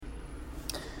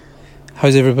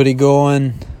How's everybody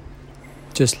going?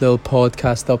 Just a little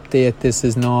podcast update. This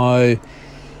is now I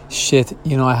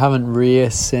haven't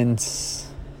raced since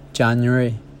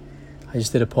January. I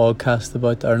just did a podcast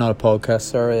about, or not a podcast,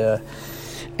 sorry, a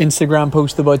Instagram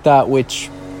post about that,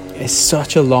 which is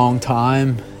such a long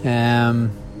time.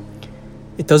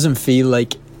 It doesn't feel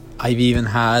like I've even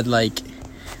had,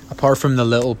 apart from the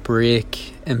little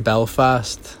break in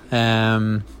Belfast,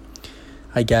 I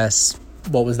guess,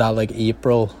 what was that,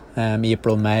 April,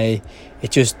 May.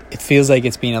 It feels like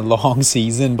it's been a long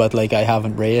season, but I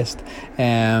haven't raced.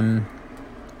 And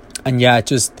yeah,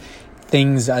 just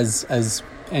things, as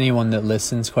anyone that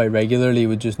listens quite regularly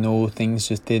would just know, things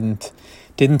just didn't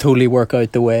totally work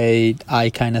out the way I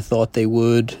kind of thought they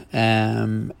would.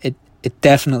 It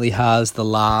definitely has the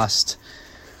last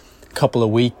couple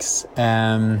of weeks,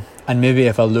 and maybe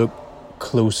if I look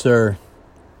closer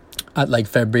at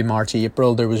February, March,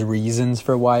 April, there was reasons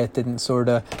for why it didn't sort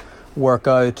of work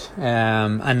out.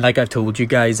 And like I've told you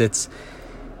guys, it's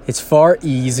far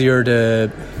easier to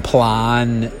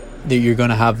plan that you're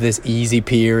going to have this easy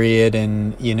period,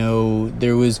 and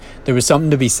there was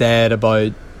something to be said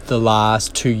about the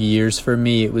last 2 years for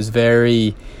me. It was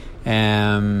very half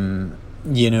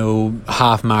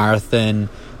marathon,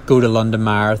 go to London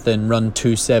Marathon, run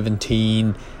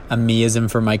 2:17, amazing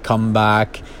for my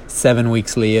comeback. 7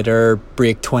 weeks later,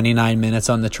 break 29 minutes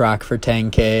on the track for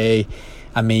 10k,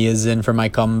 amazing for my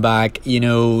comeback.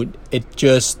 It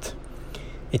just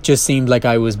seemed like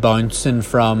I was bouncing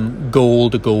from goal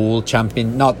to goal,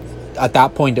 champion. Not at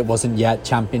that point, it wasn't yet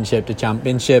championship to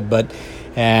championship, but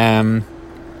it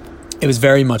was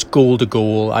very much goal to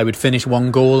goal. I would finish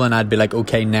one goal and I'd be like,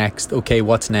 okay, next. Okay,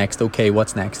 what's next? Okay,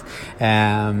 what's next?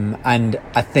 And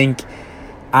I think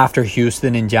after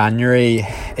Houston in January,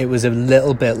 it was a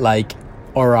little bit like,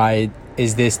 all right,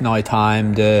 is this now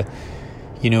time to,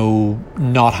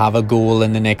 not have a goal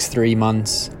in the next 3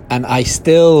 months? And I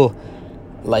still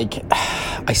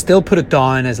put it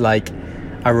down as I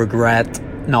regret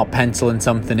not penciling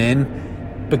something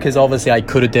in, because obviously I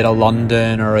could have did a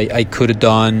London, or I could have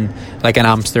done an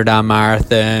Amsterdam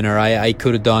marathon, or I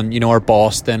could have done, or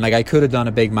Boston. I could have done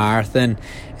a big marathon.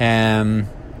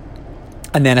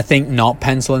 And then I think not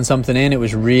penciling something in, it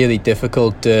was really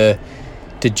difficult to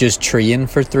just train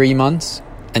for 3 months.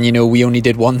 And, we only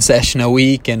did one session a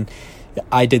week, and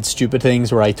I did stupid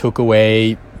things where I took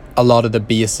away a lot of the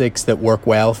basics that work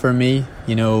well for me.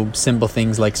 Simple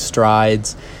things like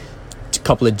strides, a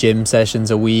couple of gym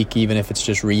sessions a week, even if it's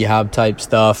just rehab type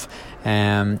stuff.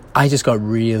 I just got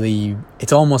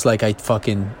it's almost like I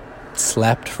fucking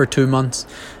slept for 2 months.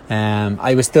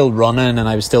 I was still running and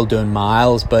I was still doing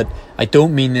miles, but I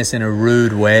don't mean this in a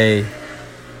rude way,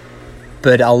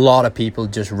 but a lot of people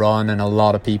just run and a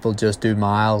lot of people just do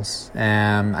miles,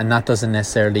 and that doesn't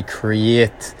necessarily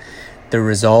create the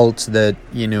results that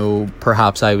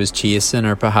perhaps I was chasing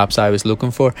or perhaps I was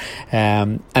looking for.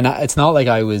 It's not like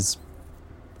I was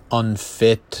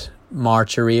unfit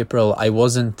March or April. I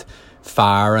wasn't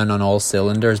firing on all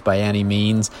cylinders by any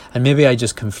means, and maybe I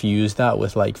just confused that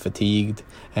with fatigued.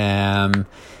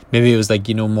 Maybe it was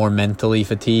more mentally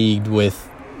fatigued with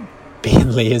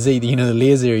being lazy. The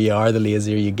lazier you are, the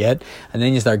lazier you get, and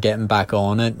then you start getting back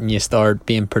on it and you start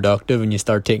being productive and you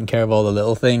start taking care of all the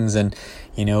little things, and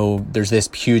there's this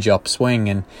huge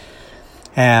upswing.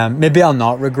 And maybe I'll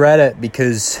not regret it,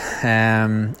 because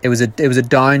it was a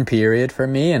down period for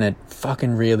me, and it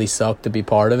fucking really sucked to be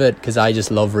part of it, because I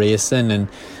just love racing and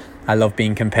I love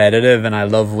being competitive, and I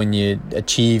love when you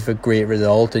achieve a great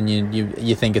result and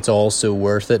you think it's all so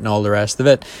worth it and all the rest of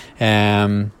it.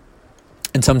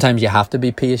 And sometimes you have to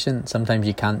be patient. Sometimes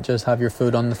you can't just have your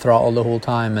foot on the throttle the whole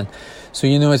time. And so,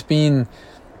 it's been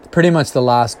pretty much the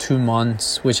last 2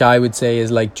 months, which I would say is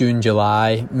June,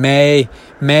 July. May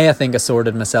I think I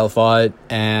sorted myself out.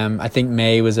 I think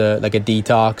May was a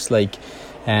detox,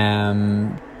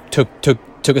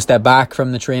 took a step back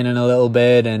from the training a little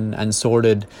bit and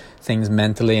sorted things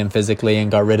mentally and physically,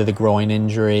 and got rid of the groin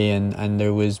injury, and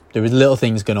there was little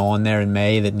things going on there in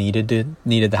May that needed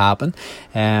to happen.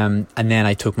 And then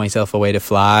I took myself away to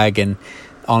Flag, and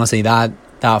honestly that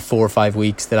 4 or 5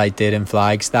 weeks that I did in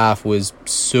Flagstaff was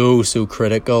so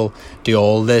critical to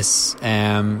all this,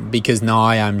 because now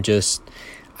I'm just,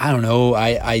 I don't know,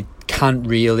 I can't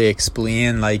really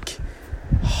explain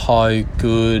how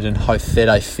good and how fit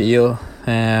I feel.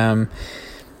 And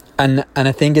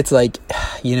I think it's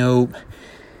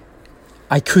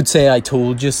I could say I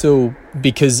told you so,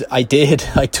 because I did.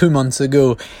 2 months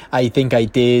ago, I think I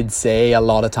did say a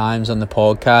lot of times on the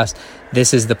podcast,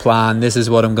 this is the plan, this is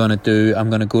what I'm going to do. I'm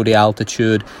going to go to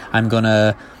altitude. I'm going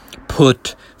to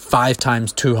put 5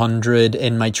 times 200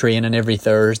 in my training every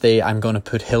Thursday. I'm going to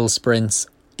put hill sprints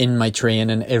in my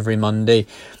training every Monday.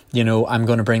 You know, I'm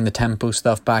going to bring the tempo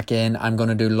stuff back in. I'm going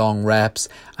to do long reps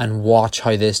and watch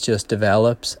how this just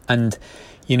develops. And,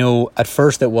 you know, at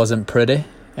first it wasn't pretty.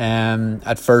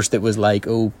 At first it was like,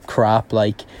 oh crap,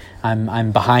 like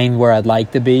I'm behind where I'd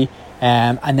like to be.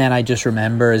 And then I just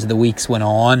remember as the weeks went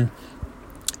on,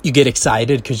 you get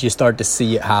excited because you start to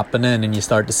see it happening and you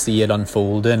start to see it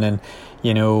unfolding. And,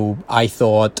 you know, I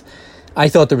thought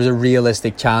there was a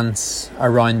realistic chance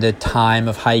around the time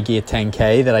of Highgate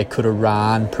 10K that I could have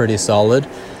ran pretty solid.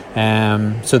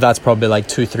 So that's probably like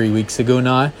 2-3 weeks ago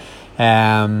now.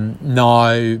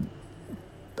 Now,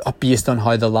 based on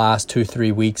how the last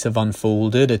 2-3 weeks have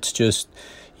unfolded, it's just,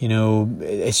 you know,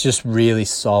 it's just really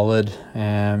solid.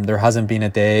 There hasn't been a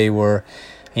day where,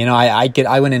 you know,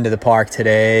 I went into the park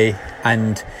today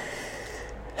and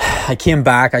I came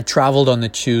back. I travelled on the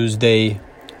Tuesday.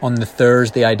 On the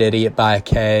Thursday, I did 8 by a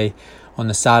K. On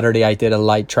the Saturday, I did a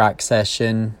light track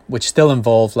session, which still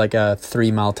involved like a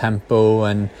 3 mile tempo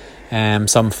and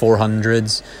some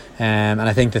 400s. And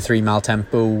I think the 3 mile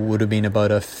tempo would have been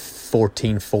about a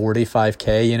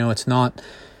 14:45K. You know, it's not,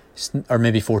 or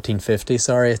maybe 14:50.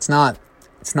 Sorry, it's not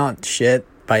shit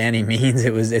by any means.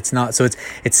 It's not. So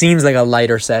it seems like a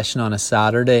lighter session on a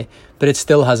Saturday, but it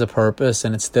still has a purpose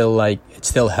and it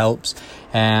still helps.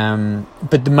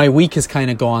 But my week has kind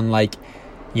of gone like,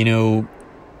 you know,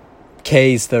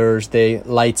 K's Thursday,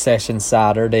 light session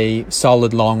Saturday,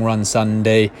 solid long run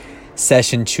Sunday,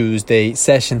 session Tuesday,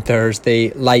 session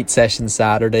Thursday, light session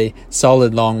Saturday,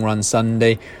 solid long run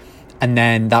Sunday. And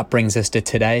then that brings us to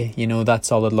today, you know, that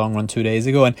solid long run 2 days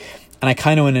ago. And I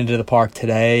kind of went into the park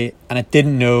today and I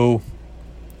didn't know,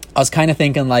 I was kind of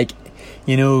thinking like,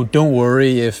 you know, don't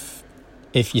worry if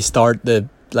you start the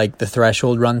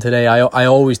threshold run today. I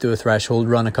always do a threshold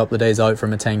run a couple of days out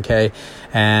from a 10K.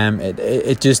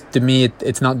 It just, to me,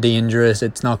 it's not dangerous.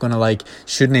 It's not going to like,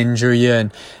 shouldn't injure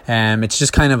you. And it's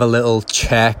just kind of a little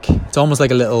check. It's almost like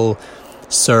a little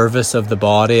service of the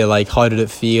body. Like, how did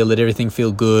it feel? Did everything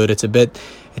feel good?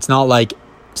 It's not like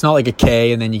a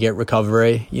K and then you get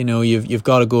recovery. You know, you've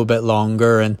got to go a bit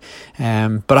longer. And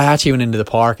but I actually went into the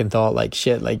park and thought like,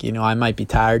 shit, like, you know, I might be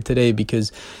tired today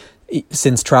because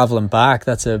since traveling back,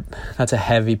 that's a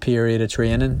heavy period of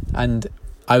training. And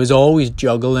I was always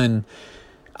juggling,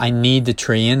 I need to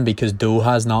train because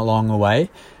Doha's not long away,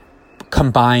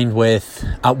 combined with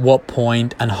at what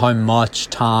point and how much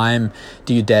time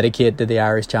do you dedicate to the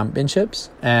Irish Championships.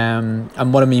 And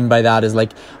what I mean by that is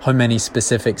like, how many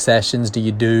specific sessions do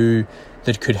you do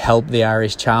that could help the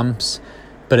Irish Champs?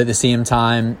 But at the same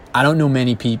time, I don't know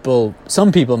many people,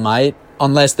 some people might,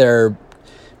 unless they're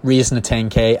racing a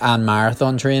 10K and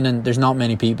marathon training. There's not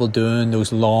many people doing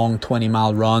those long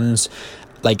 20-mile runs,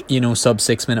 like, you know, sub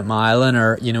 6 minute miling,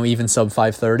 or, you know, even sub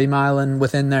 5:30 miling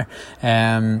within there.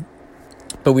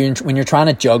 But when you're trying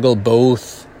to juggle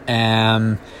both,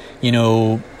 you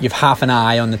know, you've half an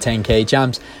eye on the 10K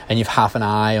champs and you've half an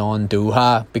eye on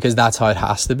Doha, because that's how it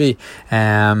has to be.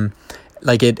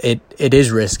 Like it is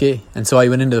risky. And so I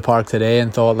went into the park today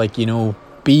and thought, like, you know,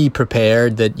 be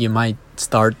prepared that you might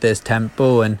start this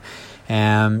tempo and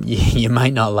you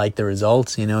might not like the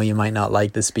results. You know, you might not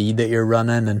like the speed that you're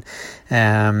running.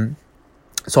 And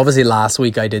so obviously last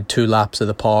week I did 2 laps of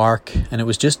the park and it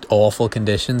was just awful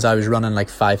conditions. I was running like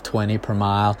 5:20 per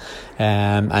mile,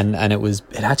 and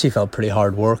it actually felt pretty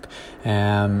hard work.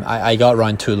 I got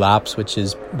around 2 laps, which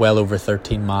is well over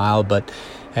 13 mile, but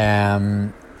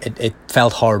it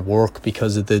felt hard work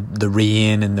because of the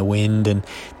rain and the wind. And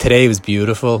today was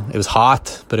beautiful. It was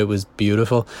hot, but it was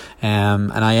beautiful.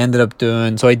 And I ended up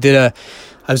doing, so I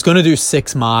was going to do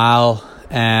 6 mile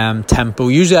tempo.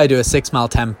 Usually I do a 6 mile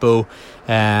tempo,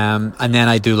 and then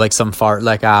I do like some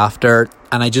fartlek after.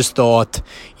 And I just thought,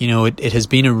 you know, it has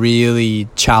been a really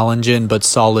challenging but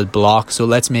solid block, so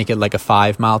let's make it like a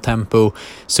 5 mile tempo.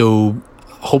 So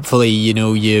hopefully, you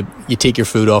know, you take your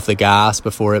foot off the gas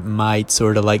before it might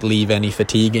sort of like leave any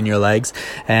fatigue in your legs.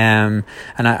 And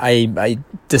I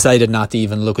decided not to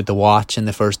even look at the watch in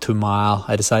the first 2 mile.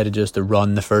 I decided just to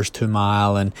run the first 2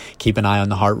 mile and keep an eye on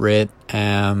the heart rate.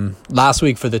 Last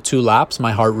week for the 2 laps,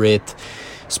 my heart rate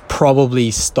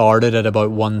probably started at about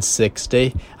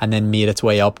 160 and then made its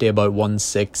way up to about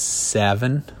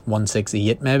 167,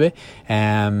 168 maybe.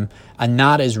 And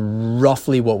that is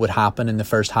roughly what would happen in the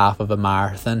first half of a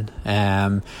marathon.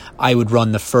 I would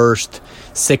run the first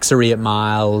 6 or 8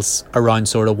 miles around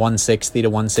sort of 160 to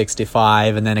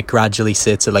 165, and then it gradually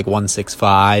sits at like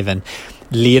 165. And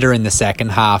later in the second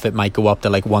half it might go up to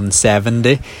like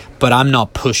 170, but I'm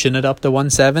not pushing it up to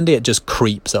 170. It just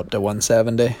creeps up to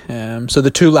 170. So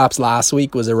the 2 laps last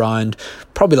week was around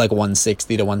probably like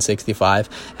 160 to 165.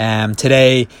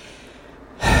 Today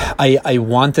I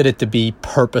wanted it to be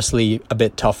purposely a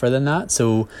bit tougher than that.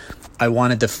 So I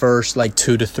wanted the first like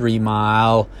 2 to 3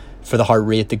 mile for the heart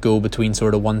rate to go between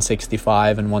sort of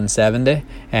 165 and 170.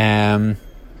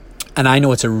 And I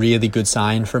know it's a really good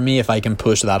sign for me if I can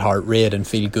push that heart rate and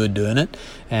feel good doing it,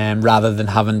 rather than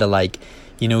having to, like,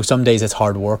 you know, some days it's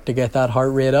hard work to get that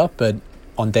heart rate up, but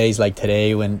on days like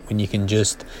today when you can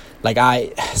just, like,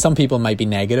 some people might be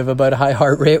negative about a high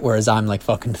heart rate, whereas I'm like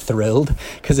fucking thrilled,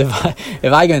 because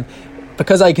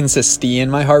because I can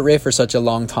sustain my heart rate for such a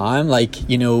long time, like,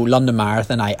 you know, London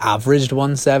Marathon, I averaged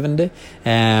 170.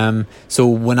 So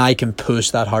when I can push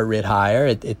that heart rate higher,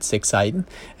 it's exciting.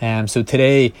 So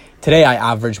today I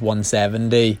averaged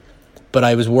 170, but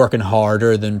I was working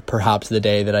harder than perhaps the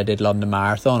day that I did London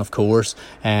Marathon, of course.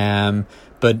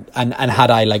 But had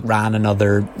I like ran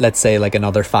another, let's say like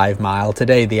another 5 mile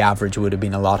today, the average would have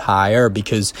been a lot higher,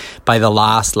 because for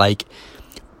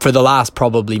the last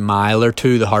probably mile or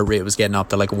two, the heart rate was getting up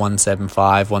to like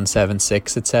 175,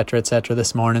 176, etc.,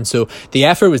 this morning. So the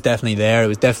effort was definitely there. It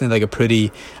was definitely like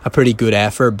a pretty good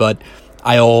effort, but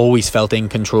I always felt in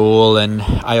control, and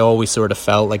I always sort of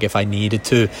felt like if I needed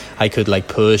to, I could like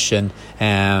push, and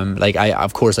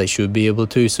of course I should be able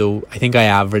to. So I think I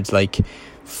averaged like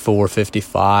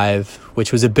 4:55,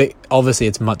 which was a bit, obviously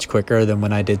it's much quicker than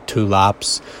when I did 2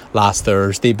 laps last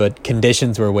Thursday, but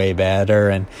conditions were way better,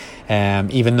 and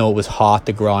even though it was hot,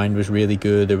 the ground was really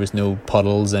good. There was no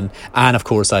puddles, and of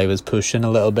course I was pushing a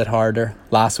little bit harder.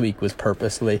 Last week was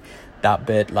purposely that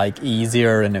bit like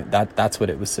easier, and that's what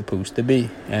it was supposed to be.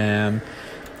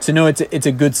 So no, it's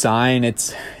a good sign.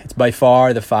 It's by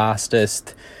far the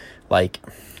fastest, like,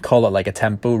 call it like a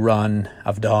tempo run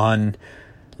I've done,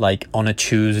 like on a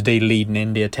Tuesday leading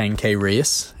into a 10k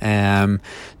race.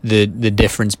 The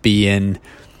difference being,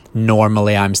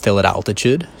 normally I'm still at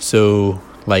altitude, so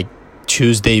like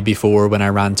Tuesday before, when I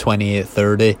ran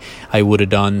 28:30, I would have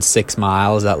done 6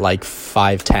 miles at like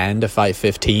 5:10 to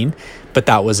 5:15, but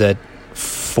that was at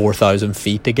 4,000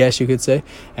 feet, I guess you could say.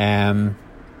 And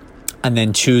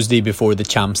then Tuesday before the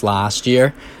champs last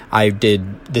year, I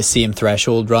did the same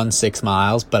threshold run, 6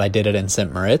 miles, but I did it in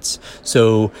St. Moritz.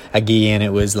 So again,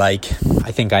 it was like,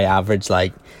 I think I averaged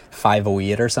like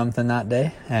 5:08 or something that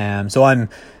day. So I'm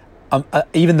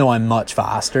even though I'm much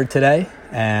faster today,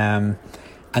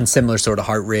 and similar sort of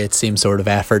heart rate, same sort of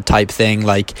effort type thing,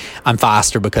 like, I'm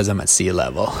faster because I'm at sea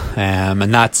level,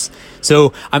 and that's,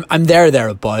 so I'm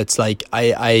thereabouts. Like,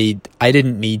 I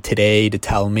didn't need today to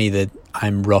tell me that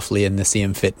I'm roughly in the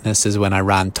same fitness as when I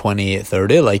ran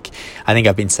 28:30. Like, I think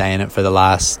I've been saying it for the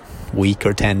last week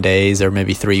or 10 days or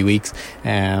maybe 3 weeks.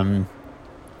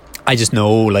 I just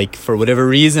know, like, for whatever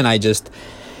reason, I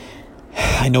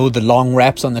know the long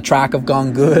reps on the track have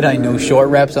gone good. I know short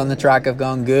reps on the track have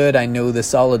gone good. I know the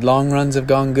solid long runs have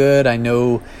gone good. I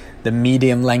know the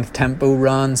medium length tempo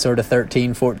run, sort of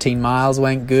 13, 14 miles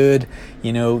went good.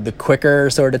 You know, the quicker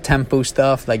sort of tempo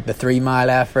stuff, like the 3 mile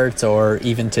efforts, or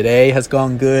even today, has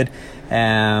gone good.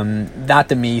 That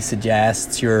to me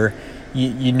suggests you're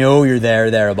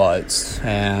thereabouts.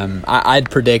 I'd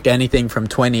predict anything from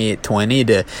 28:20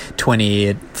 to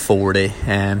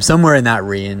 28:40, somewhere in that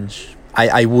range.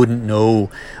 I wouldn't know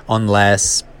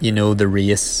unless, you know, the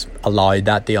race allowed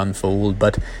that to unfold,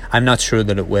 but I'm not sure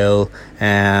that it will.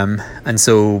 And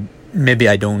so maybe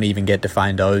I don't even get to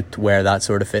find out where that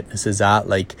sort of fitness is at,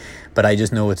 like, but I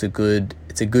just know it's a good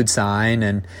sign,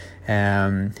 and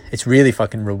it's really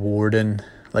fucking rewarding,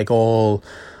 like all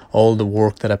the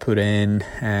work that I put in.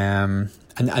 And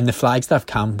the Flagstaff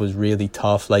camp was really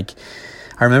tough. Like,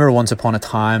 I remember once upon a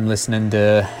time listening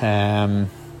to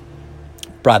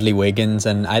Bradley Wiggins,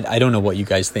 and I don't know what you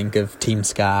guys think of Team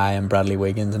Sky and Bradley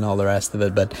Wiggins and all the rest of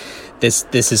it, but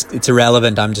it's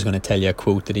irrelevant. I'm just going to tell you a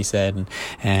quote that he said,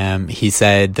 and he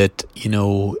said that, you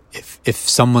know, if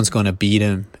someone's going to beat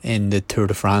him in the Tour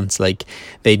de France, like,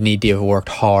 they'd need to have worked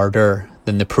harder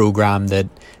than the program that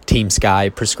Team Sky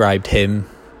prescribed him.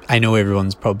 I know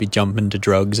everyone's probably jumping to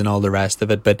drugs and all the rest of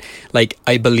it, but, like,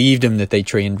 I believed him that they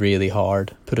trained really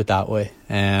hard, put it that way.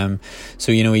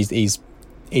 So, you know, he's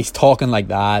talking like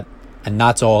that, and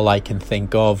that's all I can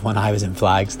think of when I was in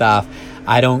Flagstaff.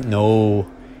 I don't know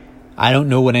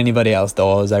what anybody else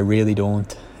does. I really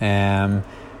don't.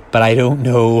 But I don't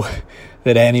know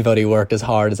that anybody worked as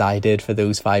hard as I did for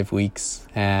those 5 weeks.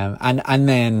 And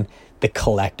then the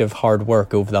collective hard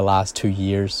work over the last 2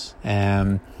 years.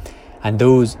 And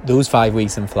those 5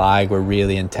 weeks in Flag were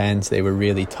really intense. They were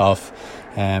really tough,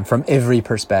 from every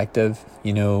perspective,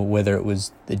 you know, whether it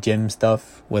was the gym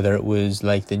stuff, whether it was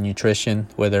like the nutrition,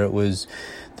 whether it was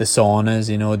the saunas,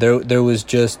 you know, there was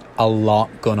just a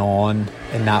lot going on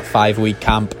in that 5 week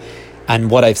camp. And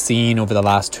what I've seen over the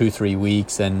last 2-3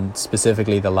 weeks, and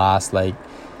specifically the last like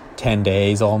 10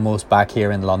 days almost back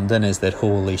here in London, is that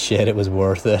holy shit, it was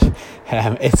worth it.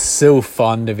 It's so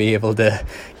fun to be able to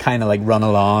kind of like run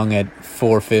along at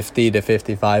 450 to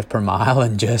 55 per mile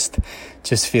and just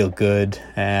feel good,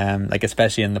 like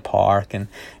especially in the park. And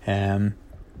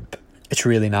it's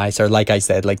really nice. Or like I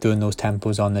said, like doing those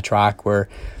tempos on the track where,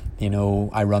 you know,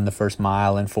 I run the first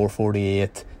mile in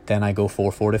 4:48, then I go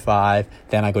 4:45,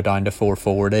 then I go down to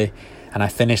 4:40, and I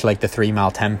finish like the 3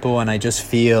 mile tempo, and I just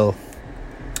feel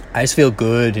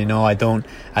good, you know. I don't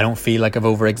feel like I've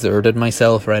overexerted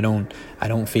myself, or I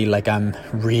don't feel like I'm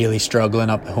really struggling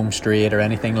up the home straight or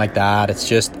anything like that. It's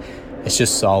just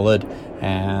solid.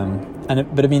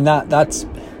 But I mean that's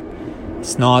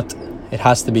it's not. It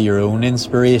has to be your own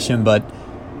inspiration, but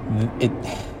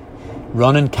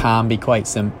running can be quite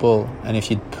simple, and if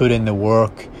you put in the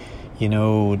work, you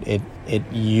know, it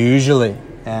usually,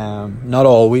 not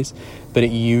always, but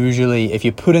it usually, if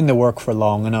you put in the work for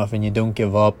long enough and you don't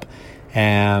give up,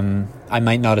 I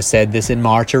might not have said this in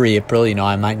March or April, you know,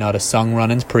 I might not have sung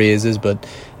running's praises, but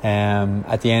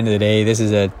at the end of the day, this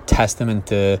is a testament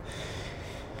to,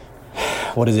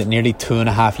 what is it, nearly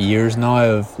 2.5 years now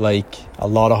of like a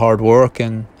lot of hard work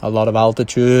and a lot of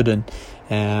altitude, and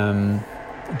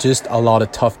just a lot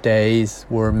of tough days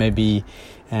where maybe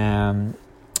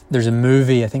there's a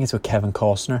movie, I think it's with Kevin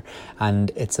Costner, and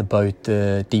it's about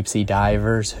the deep sea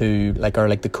divers who like are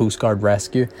like the Coast Guard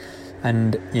rescue.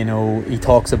 And you know, he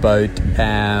talks about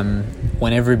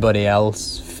when everybody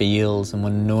else fails and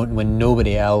when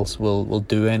nobody else will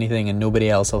do anything and nobody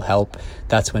else will help,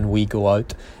 that's when we go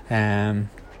out. And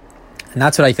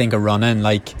that's what I think of running.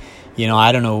 Like, you know,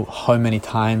 I don't know how many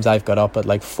times I've got up at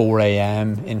like 4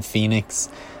 a.m. in Phoenix.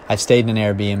 I've stayed in an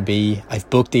Airbnb. I've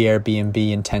booked the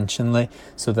Airbnb intentionally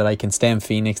so that I can stay in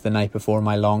Phoenix the night before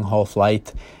my long haul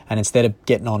flight. And instead of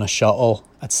getting on a shuttle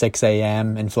at 6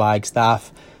 a.m. in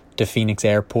Flagstaff to Phoenix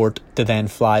Airport to then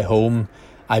fly home,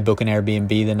 I book an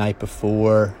Airbnb the night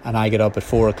before, and I get up at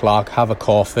 4 o'clock, have a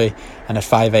coffee, and at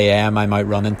 5 a.m. I'm out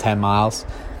running 10 miles.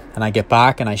 And I get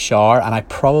back and I shower, and I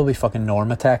probably fucking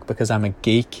Normatec because I'm a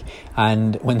geek.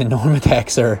 And when the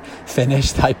Normatecs are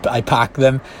finished, I pack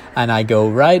them and I go,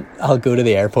 right, I'll go to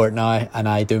the airport now, and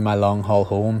I do my long haul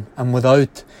home. And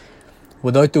without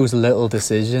those little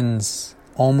decisions,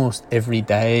 almost every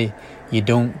day you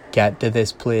don't get to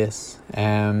this place.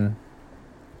 And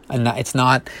that it's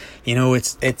not, you know,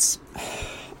 it's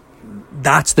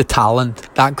that's the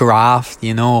talent, that graft,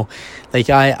 you know. Like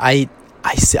I've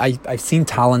seen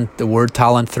the word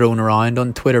talent thrown around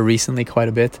on Twitter recently quite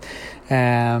a bit,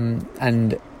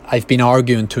 and I've been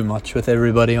arguing too much with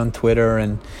everybody on Twitter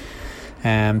and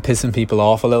pissing people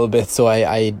off a little bit, so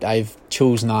I've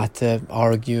chose not to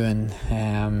argue.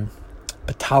 And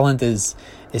but talent is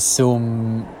so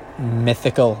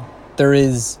mythical. There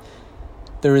is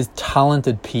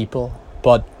talented people,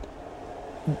 but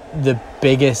the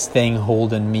biggest thing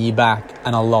holding me back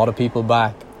and a lot of people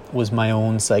back was my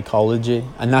own psychology,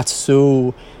 and that's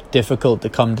so difficult to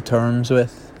come to terms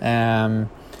with.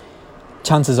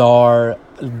 Chances are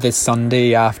this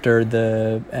Sunday after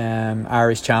the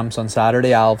Irish Champs on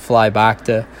Saturday, I'll fly back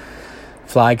to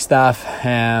Flagstaff.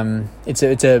 It's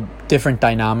a different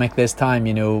dynamic this time,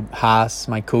 you know. Haas,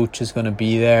 my coach, is going to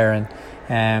be there,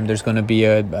 and there's going to be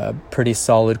a pretty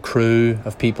solid crew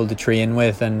of people to train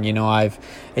with, and you know,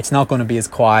 it's not going to be as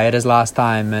quiet as last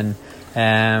time, and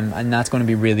that's going to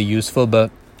be really useful.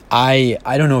 But I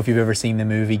don't know if you've ever seen the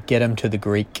movie Get Him to the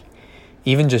Greek.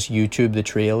 Even just YouTube the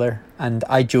trailer, and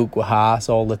I joke with Haas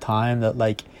all the time that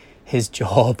like his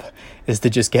job is to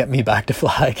just get me back to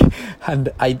Flag. And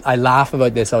I laugh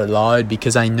about this out loud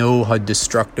because I know how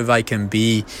destructive I can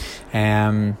be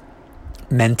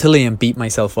mentally, and beat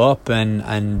myself up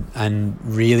and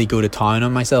really go to town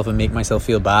on myself and make myself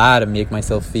feel bad and make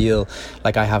myself feel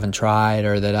like I haven't tried,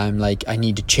 or that I'm like I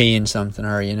need to change something,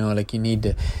 or you know, like you need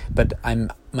to, but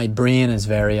my brain is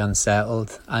very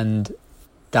unsettled, and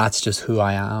that's just who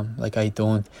I am. Like I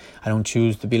don't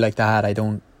choose to be like that. I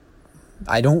don't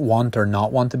want or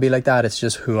not want to be like that. It's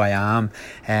just who I am.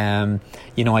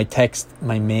 You know, I text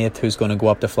my mate who's going to go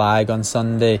up to Flag on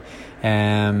Sunday,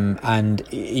 and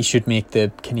he should make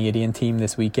the Canadian team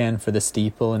this weekend for the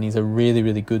steeple, and he's a really,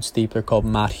 really good steepler called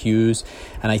Matt Hughes.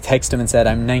 And I text him and said,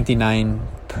 I'm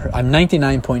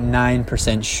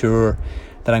 99.9% sure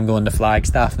that I'm going to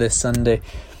Flagstaff this Sunday.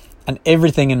 And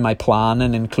everything in my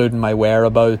planning, including my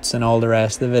whereabouts and all the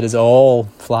rest of it, is all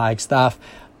Flagstaff.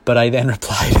 But I then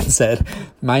replied and said,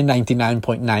 my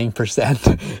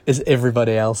 99.9% is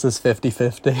everybody else's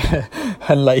 50-50.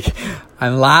 And like,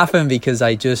 I'm laughing because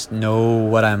I just know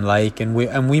what I'm like, and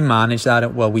we manage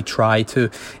that. Well, we try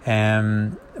to.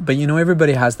 But you know,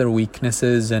 everybody has their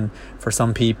weaknesses, and for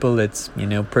some people it's, you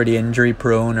know, pretty injury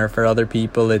prone, or for other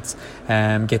people it's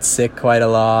gets sick quite a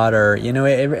lot, or you know,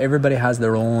 everybody has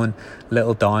their own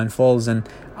little downfalls. And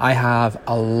I have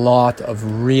a lot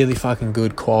of really fucking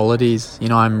good qualities. You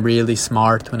know, I'm really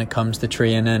smart when it comes to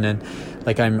training, and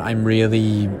like I'm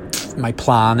really, my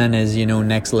planning is, you know,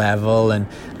 next level, and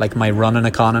like my running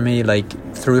economy,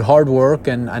 like through hard work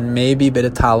and maybe a bit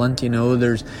of talent, you know,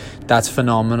 that's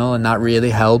phenomenal, and that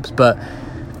really helps. But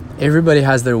everybody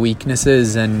has their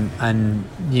weaknesses, and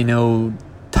you know,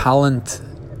 talent,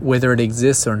 whether it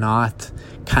exists or not,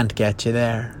 can't get you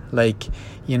there. Like,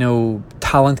 you know,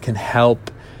 talent can help,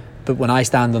 but when I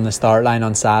stand on the start line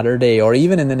on Saturday, or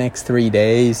even in the next 3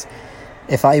 days,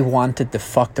 if I wanted to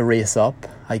fuck the race up,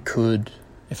 I could.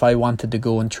 If I wanted to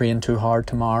go and train too hard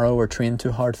tomorrow, or train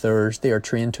too hard Thursday, or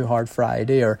train too hard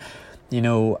Friday, or, you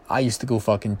know, I used to go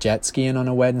fucking jet skiing on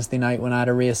a Wednesday night when I had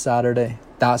a race Saturday.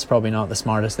 That's probably not the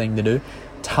smartest thing to do.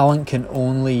 Talent can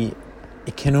only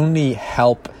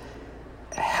help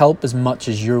as much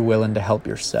as you're willing to help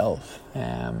yourself.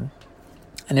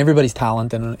 And everybody's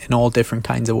talented in all different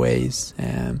kinds of ways.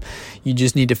 You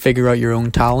just need to figure out your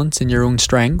own talents and your own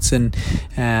strengths, and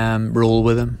roll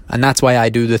with them. And that's why I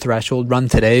do the threshold run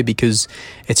today, because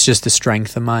it's just a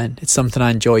strength of mine. It's something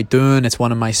I enjoy doing. It's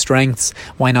one of my strengths.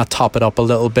 Why not top it up a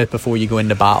little bit before you go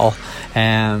into battle?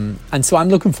 And so I'm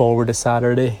looking forward to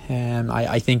Saturday.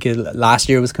 I think last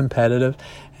year was competitive.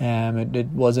 It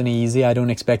wasn't easy. I don't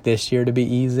expect this year to be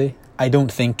easy. I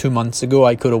don't think 2 months ago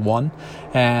I could have won.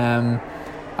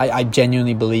 I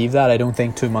genuinely believe that. I don't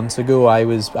think 2 months ago I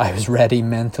was ready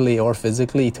mentally or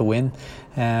physically to win.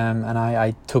 And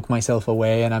I took myself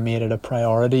away, and I made it a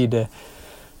priority to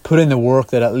put in the work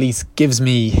that at least gives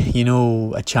me, you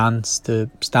know, a chance to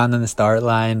stand on the start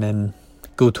line and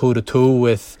go toe to toe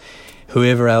with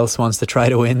whoever else wants to try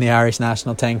to win the Irish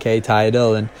National 10K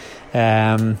title. And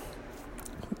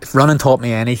if running taught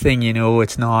me anything, you know,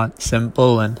 it's not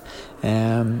simple. And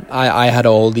I had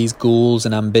all these goals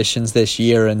and ambitions this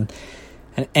year, and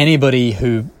anybody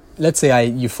who, let's say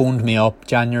you phoned me up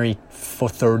January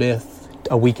 30th,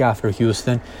 a week after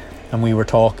Houston, and we were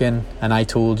talking, and I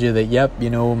told you that, yep, you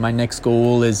know, my next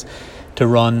goal is to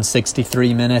run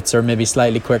 63 minutes or maybe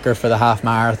slightly quicker for the half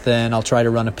marathon. I'll try to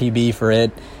run a PB for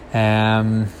it.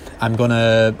 I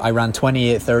ran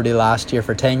 28:30 last year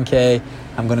for 10K.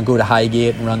 I'm going to go to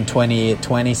Highgate and run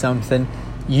 28:20 something.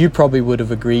 You probably would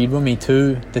have agreed with me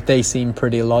too, that they seem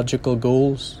pretty logical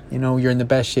goals. You know, you're in the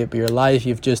best shape of your life.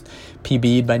 You've just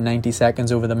PB'd by 90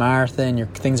 seconds over the marathon.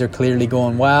 Things are clearly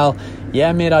going well.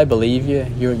 Yeah, mate, I believe you.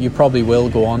 You probably will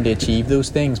go on to achieve those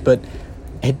things, but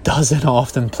it doesn't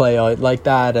often play out like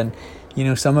that. And, you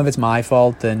know, some of it's my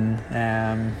fault. And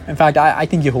in fact, I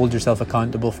think you hold yourself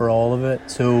accountable for all of it.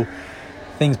 So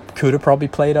things could have probably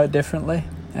played out differently.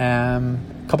 A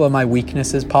couple of my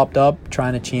weaknesses popped up,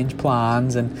 trying to change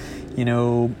plans, and, you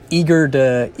know, eager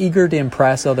to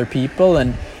impress other people,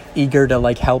 and eager to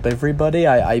like help everybody.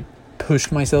 I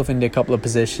pushed myself into a couple of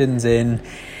positions in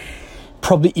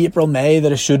probably April, May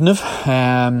that I shouldn't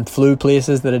have. Flew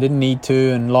places that I didn't need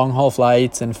to, and long haul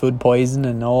flights, and food poison,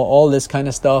 and all this kind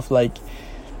of stuff. Like,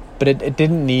 but it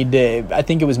didn't need to. I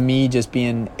think it was me just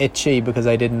being itchy because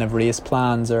I didn't have race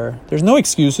plans. Or there's no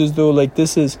excuses though. Like,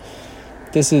 this is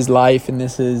life, and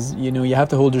this is, you know, you have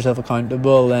to hold yourself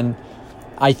accountable. And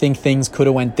I think things could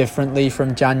have went differently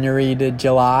from January to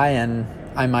July, and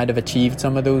I might have achieved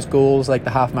some of those goals, like the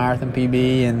half marathon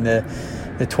PB and the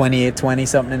 28:20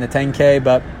 something in the 10K.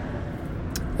 But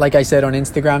like I said on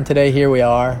Instagram today, here we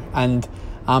are, and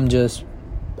I'm just,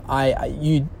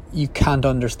 you can't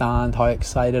understand how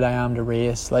excited I am to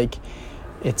race. Like,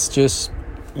 it's just,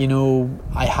 you know,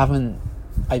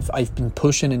 I've been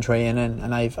pushing and training,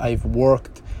 and I've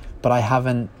worked, but I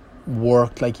haven't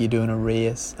worked like you do in a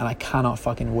race, and I cannot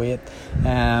fucking wait.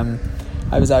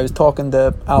 I was talking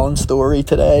to Alan Story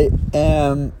today,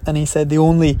 and he said the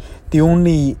only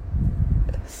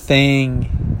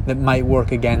thing that might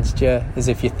work against you is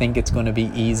if you think it's going to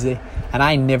be easy. And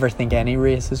I never think any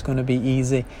race is going to be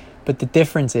easy, but the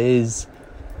difference is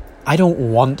I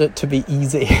don't want it to be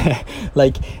easy.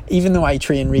 Like, even though I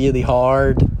train really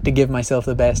hard to give myself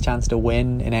the best chance to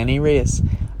win in any race,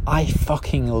 I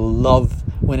fucking love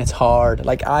when it's hard.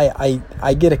 Like,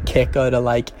 I get a kick out of,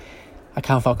 like, I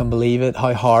can't fucking believe it,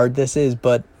 how hard this is,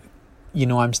 but, you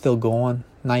know, I'm still going.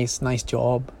 nice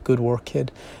job, good work,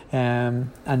 kid.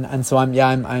 And so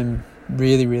I'm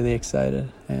really, really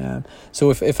excited.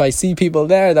 So if I see people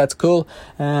there, that's cool.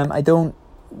 I don't,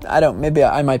 maybe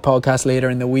I might podcast later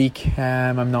in the week.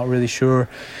 I'm not really sure.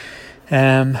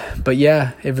 But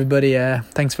yeah, everybody,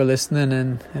 thanks for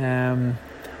listening, and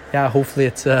hopefully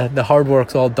it's the hard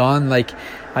work's all done. Like,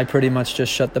 I pretty much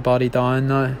just shut the body down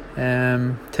now.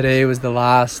 Today was the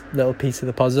last little piece of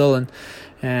the puzzle,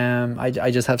 and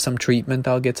I just have some treatment.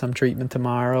 I'll get some treatment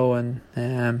tomorrow, and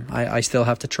I still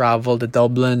have to travel to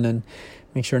Dublin and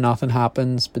make sure nothing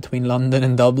happens between London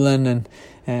and Dublin,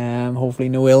 and hopefully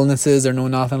no illnesses or no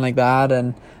nothing like that,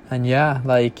 and yeah,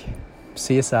 like,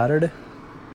 see you Saturday.